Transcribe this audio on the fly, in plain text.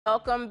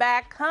Welcome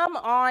back. Come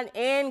on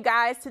in,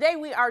 guys. Today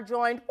we are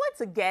joined once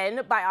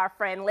again by our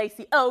friend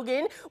Lacey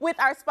Ogan with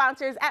our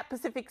sponsors at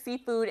Pacific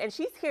Seafood, and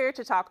she's here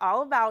to talk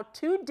all about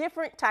two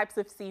different types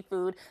of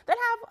seafood that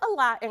have a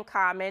lot in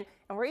common,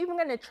 and we're even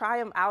going to try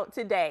them out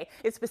today.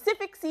 It's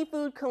Pacific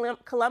Seafood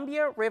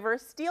Columbia River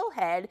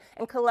Steelhead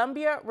and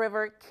Columbia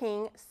River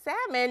King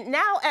Salmon,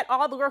 now at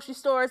all the grocery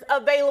stores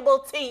available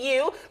to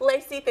you.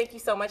 Lacey, thank you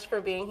so much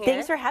for being here.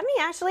 Thanks for having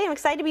me, Ashley. I'm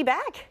excited to be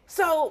back.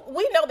 So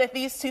we know that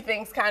these two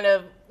things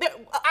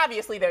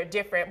obviously they're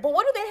different, but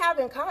what do they have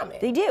in common?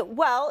 They do.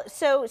 Well,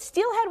 so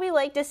steelhead, we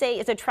like to say,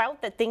 is a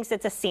trout that thinks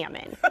it's a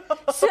salmon.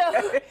 So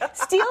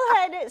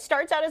steelhead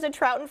starts out as a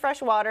trout in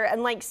fresh water,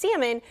 and like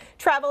salmon,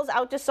 travels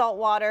out to salt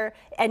water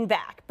and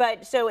back.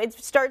 But so it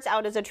starts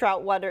out as a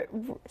trout water.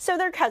 So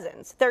they're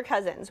cousins. They're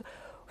cousins.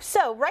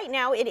 So right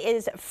now it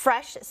is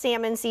fresh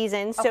salmon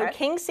season. So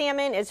King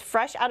Salmon is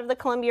fresh out of the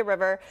Columbia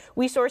River.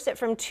 We source it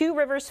from Two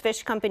Rivers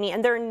Fish Company,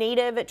 and they're a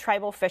native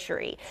tribal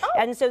fishery.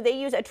 And so they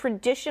use a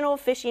traditional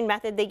fishing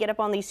method. They get up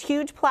on these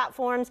huge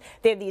platforms.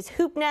 They have these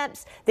hoop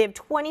nets. They have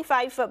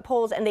 25-foot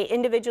poles, and they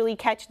individually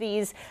catch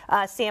these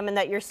salmon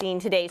that you're seeing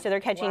today. So they're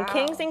catching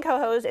kings and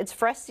cohos. It's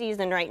fresh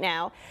season right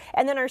now.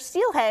 And then our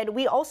steelhead,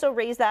 we also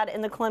raise that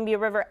in the Columbia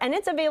River, and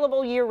it's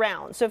available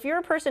year-round. So if you're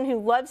a person who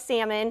loves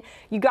salmon,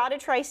 you got to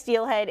try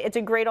steelhead. It's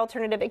a great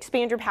alternative.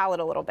 Expand your palate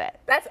a little bit.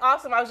 That's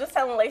awesome. I was just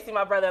telling Lacey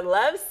my brother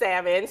loves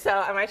salmon, so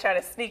I might try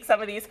to sneak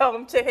some of these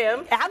home to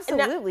him.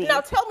 Absolutely.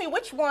 Now tell me,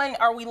 which one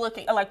are we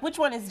looking, like which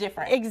one is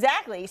different?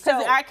 Exactly.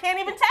 So I can't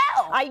even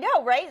tell. I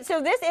know, right? So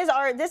this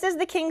is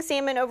the King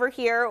Salmon over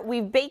here.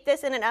 We've baked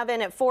this in an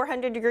oven at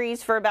 400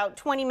 degrees for about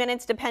 20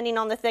 minutes, depending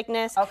on the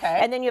thickness. Okay.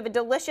 And then you have a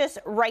delicious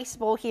rice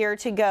bowl here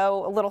to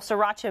go, a little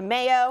sriracha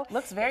mayo.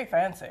 Looks very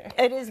fancy.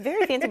 It is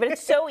very fancy, but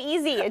it's so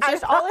easy. It's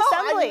just all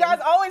assembly. You guys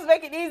always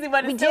make it easy,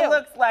 but it still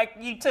looks like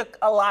you took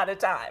a lot of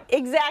time.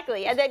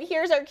 Exactly. And then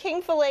here's our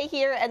king fillet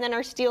here, and then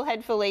our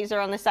steelhead fillets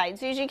are on the side.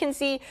 So as you can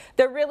see,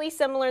 they're really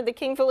similar. The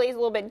king fillet is a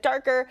little bit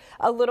darker,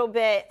 a little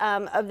bit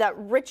of that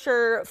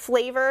richer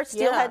flavor.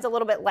 Steelhead's a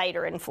little bit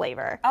lighter in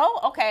flavor. Oh,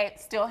 okay.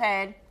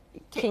 Steelhead.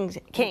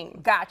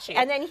 King. Gotcha.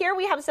 And then here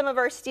we have some of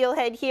our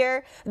steelhead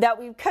here that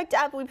we've cooked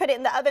up. We put it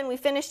in the oven. We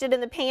finished it in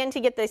the pan to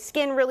get the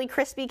skin really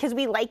crispy because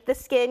we like the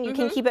skin. You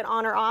can keep it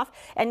on or off.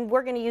 And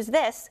we're going to use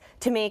this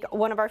to make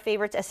one of our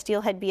favorites, a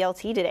steelhead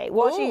BLT today.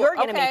 Well, you're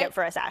going to make it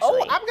for us, Ashley.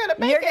 Oh, I'm going to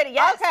make it?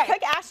 Yes,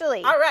 cook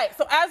Ashley. All right.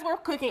 So as we're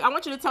cooking, I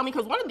want you to tell me,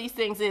 because one of these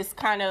things is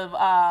kind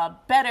of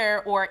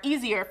better or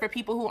easier for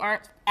people who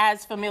aren't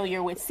as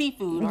familiar with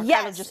seafood or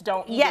kind of just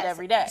don't eat it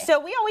every day. So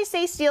we always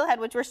say steelhead,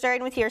 which we're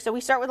starting with here. So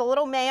we start with a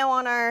little mayo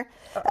on our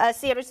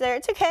sandwich there.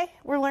 It's okay.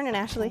 We're learning,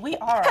 Ashley. We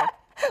are.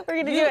 We're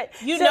going to do it.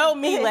 You know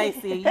me,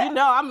 Lacey. You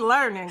know I'm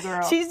learning,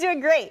 girl. She's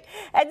doing great.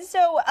 And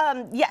so,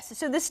 yes,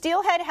 so the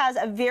steelhead has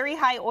a very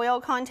high oil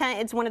content.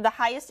 It's one of the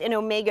highest in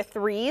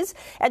omega-3s.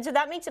 And so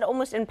that makes it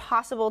almost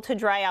impossible to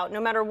dry out.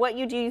 No matter what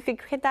you do, you could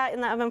hit that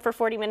in the oven for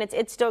 40 minutes.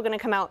 It's still going to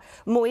come out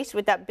moist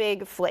with that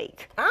big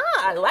flake. Ah,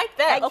 I like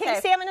that. And King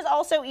Salmon is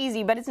also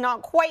easy, but it's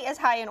not quite as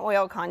high in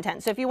oil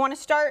content. So if you want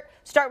to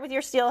start with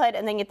your steelhead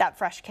and then get that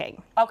fresh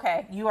king.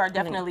 Okay, you are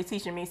definitely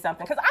teaching me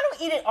something, because I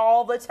don't eat it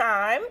all the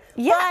time.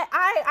 Yeah.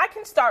 But I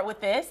can start with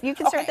this. You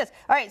can start with this.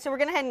 All right, so we're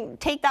going to head and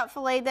take that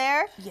fillet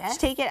there. Yes.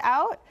 Just take it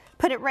out.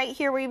 Put it right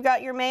here where you've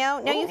got your mayo.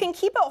 Now you can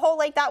keep it whole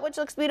like that, which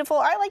looks beautiful.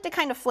 I like to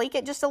kind of flake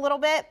it just a little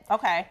bit.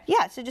 Okay.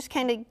 Yeah, so just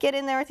kind of get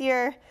in there with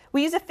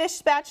we use a fish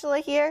spatula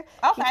here.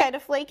 Okay. You kind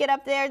of flake it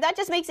up there. That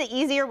just makes it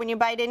easier when you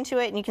bite into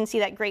it, and you can see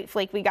that great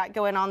flake we got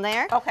going on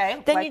there.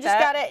 Okay. Then you just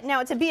got it.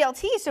 Now it's a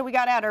BLT, so we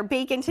got to add our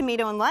bacon,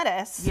 tomato, and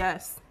lettuce.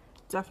 Yes,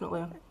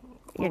 definitely.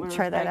 You can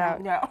try that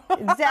out. No.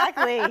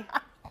 Exactly.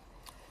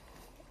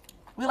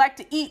 We like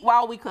to eat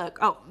while we cook.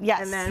 Oh,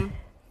 yes. And then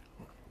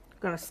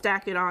gonna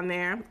stack it on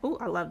there. Ooh,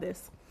 I love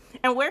this.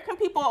 And where can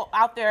people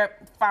out there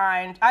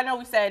find? I know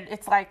we said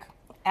it's like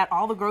at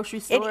all the grocery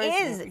stores.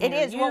 It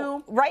is.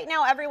 Well, right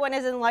now everyone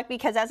is in luck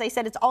because, as I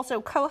said, it's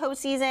also coho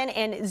season,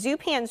 and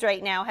Zupans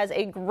right now has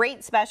a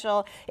great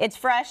special. It's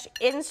fresh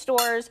in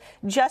stores,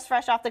 just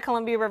fresh off the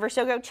Columbia River.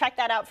 So go check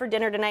that out for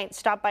dinner tonight.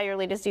 Stop by your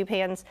latest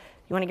Zupans.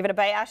 You want to give it a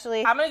bite,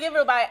 Ashley? I'm going to give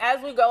it a bite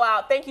as we go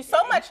out. Thank you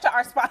so much to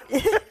our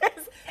sponsors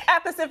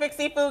at Pacific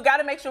Seafood. Got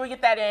to make sure we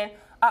get that in.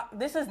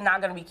 This is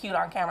not going to be cute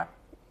on camera.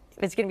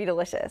 It's going to be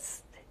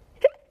delicious.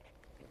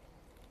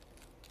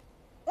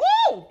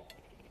 Woo!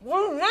 We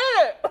did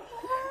it!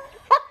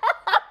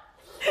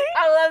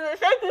 I love it.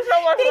 Thank you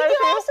so much, Thank you,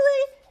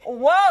 Ashley.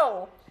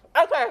 Whoa!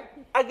 Okay,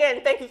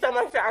 again, thank you so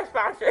much to our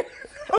sponsors.